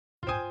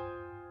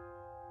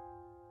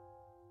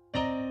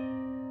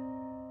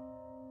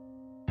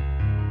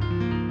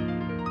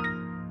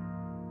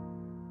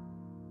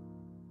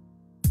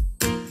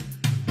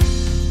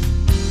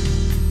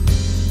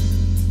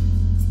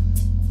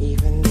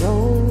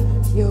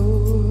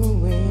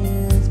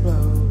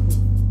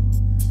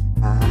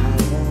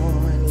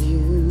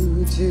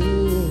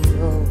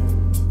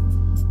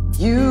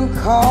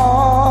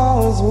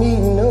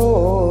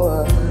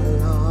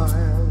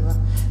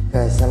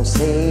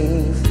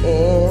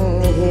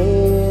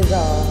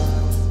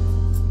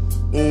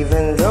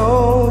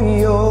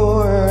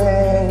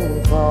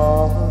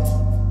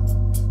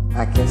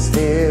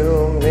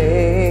still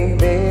make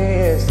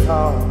this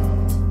call.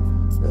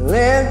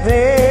 Let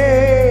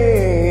there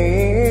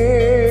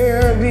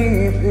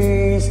be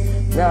peace.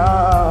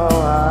 Now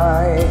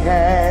I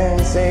can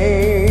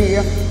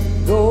say,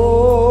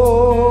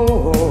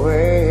 go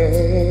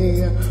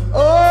away. Oh,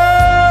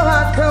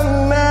 I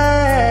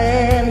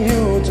command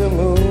you to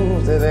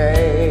move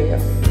today,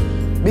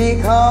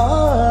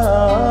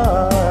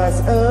 because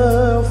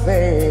of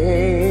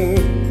faith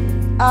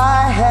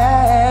I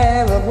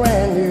have a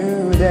brand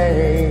new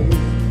day.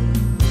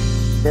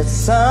 The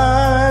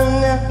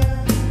sun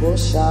will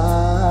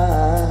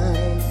shine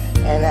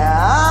and I'll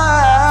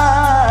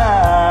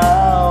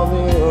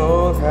be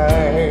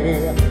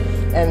okay.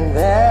 And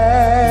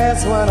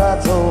that's what I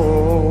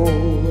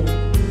told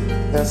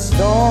the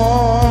storm.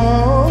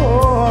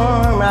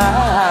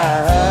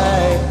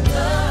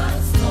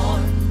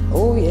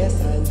 Oh yes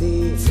I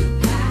did.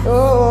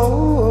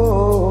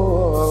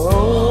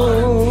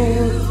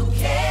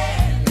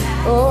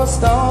 Oh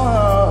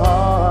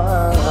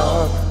storm,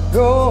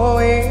 go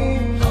away.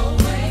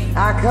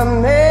 I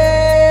command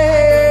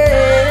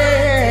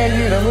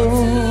you to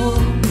move.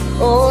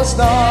 Oh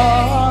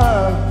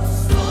storm,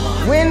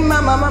 when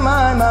my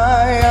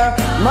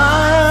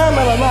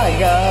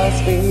God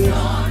speaks,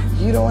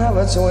 you don't have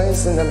a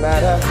choice in the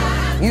matter.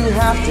 You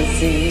have to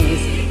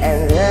seize,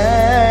 and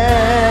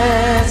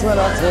that's what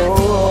I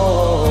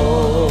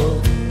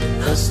told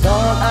the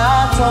storm.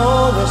 I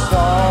told the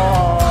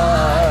storm.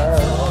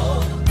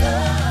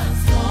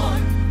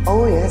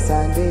 Oh yes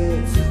I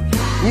did.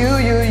 You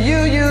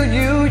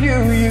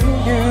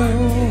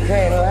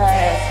can't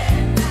last.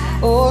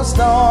 Oh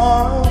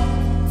storm,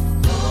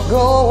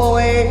 go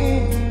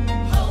away.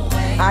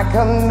 I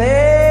command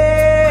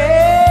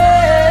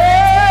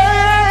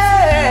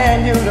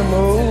you to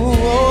move.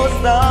 Oh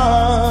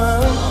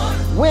storm,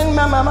 when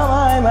my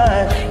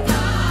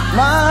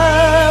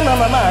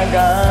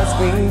God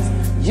speaks,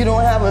 you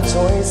don't have a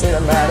choice in the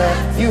matter.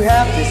 You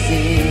have to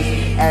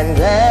seize, and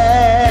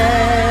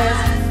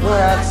that's what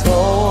I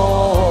told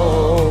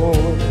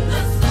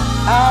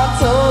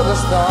the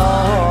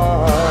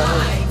storm,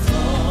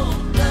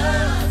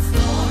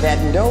 that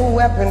no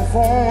weapon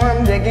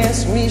formed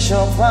against me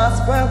shall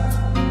prosper,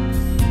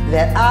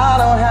 that I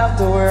don't have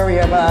to worry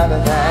about a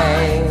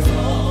thing,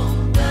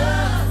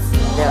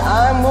 that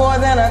I'm more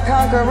than a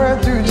conqueror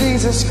through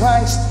Jesus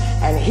Christ,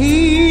 and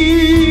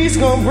He's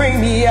gonna bring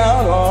me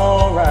out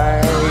all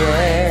right,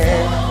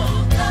 yeah.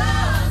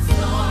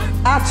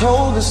 I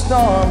told the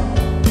storm,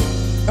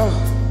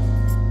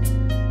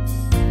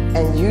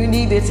 and you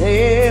need to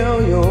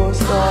tell your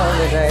story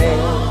today,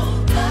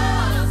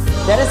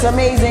 that it's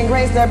amazing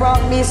grace that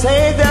brought me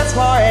safe thus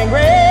far, and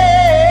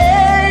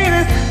great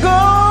is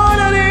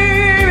gonna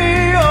lead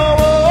me on.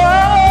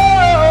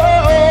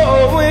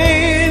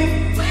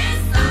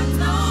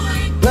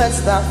 Blood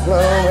stop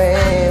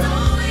flowing,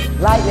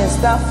 lightning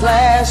stop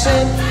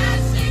flashing,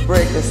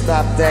 breakers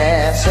stop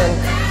dashing,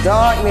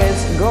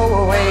 darkness go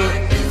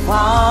away,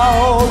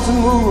 clouds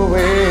move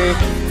away.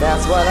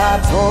 That's what I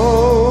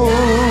told.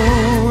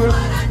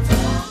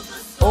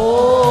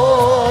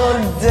 Oh,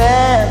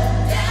 death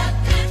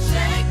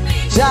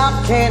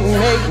job can't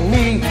make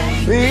me,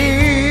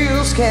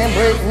 bills can't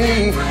break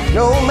me.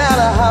 No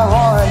matter how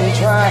hard they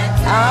try,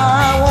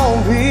 I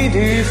won't be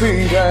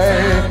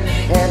defeated.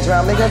 Can't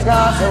drown me 'cause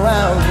God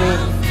surrounds me.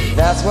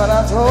 That's what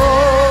I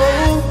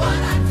told.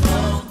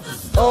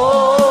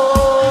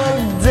 Oh,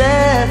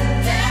 death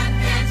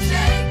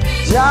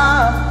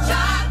job,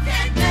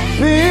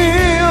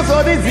 bills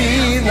or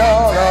disease,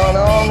 no.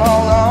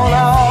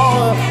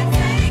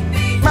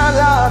 My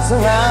God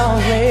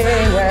surrounds me,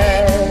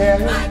 yeah.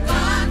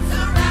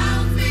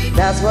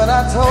 That's what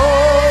I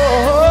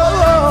told.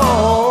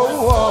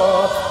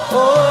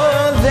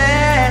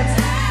 That's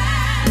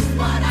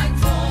what I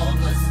told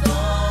the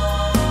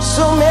storm.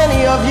 So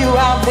many of you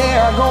out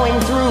there are going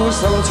through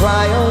some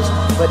trials,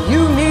 but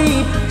you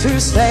need to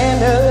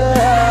stand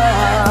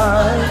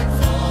up.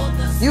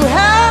 You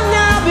have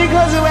now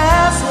because you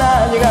asked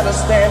now. You gotta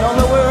stand on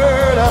the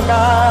word of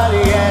God,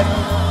 yeah.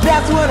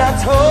 That's what I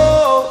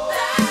told.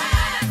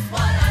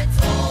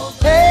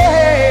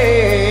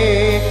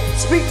 Hey,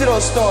 speak to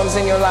those storms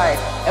in your life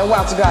and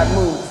watch God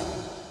move.